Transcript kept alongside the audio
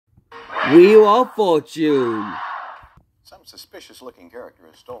Wheel of Fortune. Some suspicious-looking character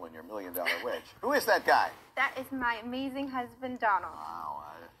has stolen your $1 million wedge. Who is that guy? That is my amazing husband, Donald. Wow.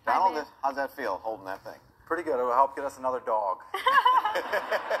 Donald, how's that feel, holding that thing? Pretty good. It will help get us another dog.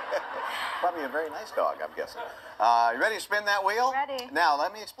 Probably a very nice dog, I'm guessing. You ready to spin that wheel? Ready. Now,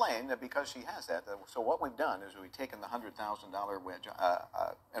 let me explain that because she has that. So what we've done is we've taken the $100,000 wedge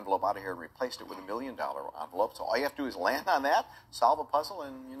envelope out of here and replaced it with a $1 million envelope. So all you have to do is land on that, solve a puzzle,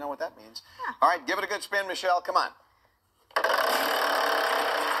 and you know what that means. Huh. All right, give it a good spin, Michelle. Come on.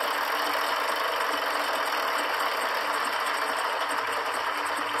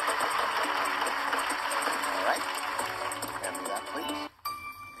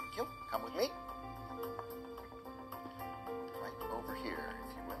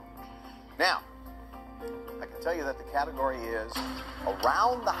 Now, I can tell you that the category is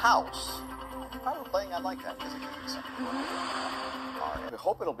around the house. If I were playing, I'd like that because it gives me something. All right. I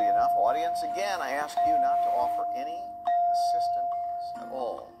hope it'll be enough. Audience, again, I ask you not to offer any assistance at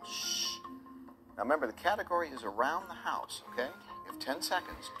all. Shh. Now, remember, the category is around the house, okay? You have 10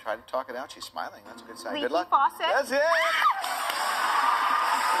 seconds. Try to talk it out. She's smiling. That's a good sign. Good luck. Faucet. That's it.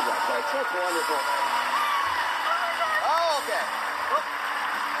 That's wonderful. Oh, okay.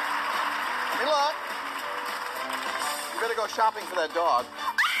 Hey, look. You better go shopping for that dog.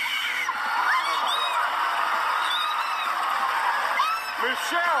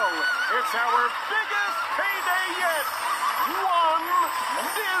 Michelle, it's our biggest payday yet. $1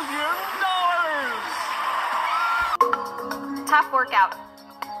 million. Tough workout.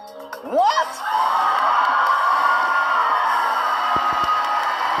 What?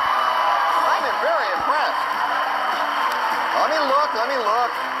 I'm very impressed. Let me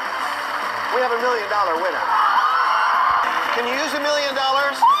look. We have a $1 million winner. Can you use $1 million?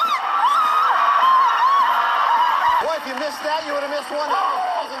 Boy, if you missed that, you would have missed one.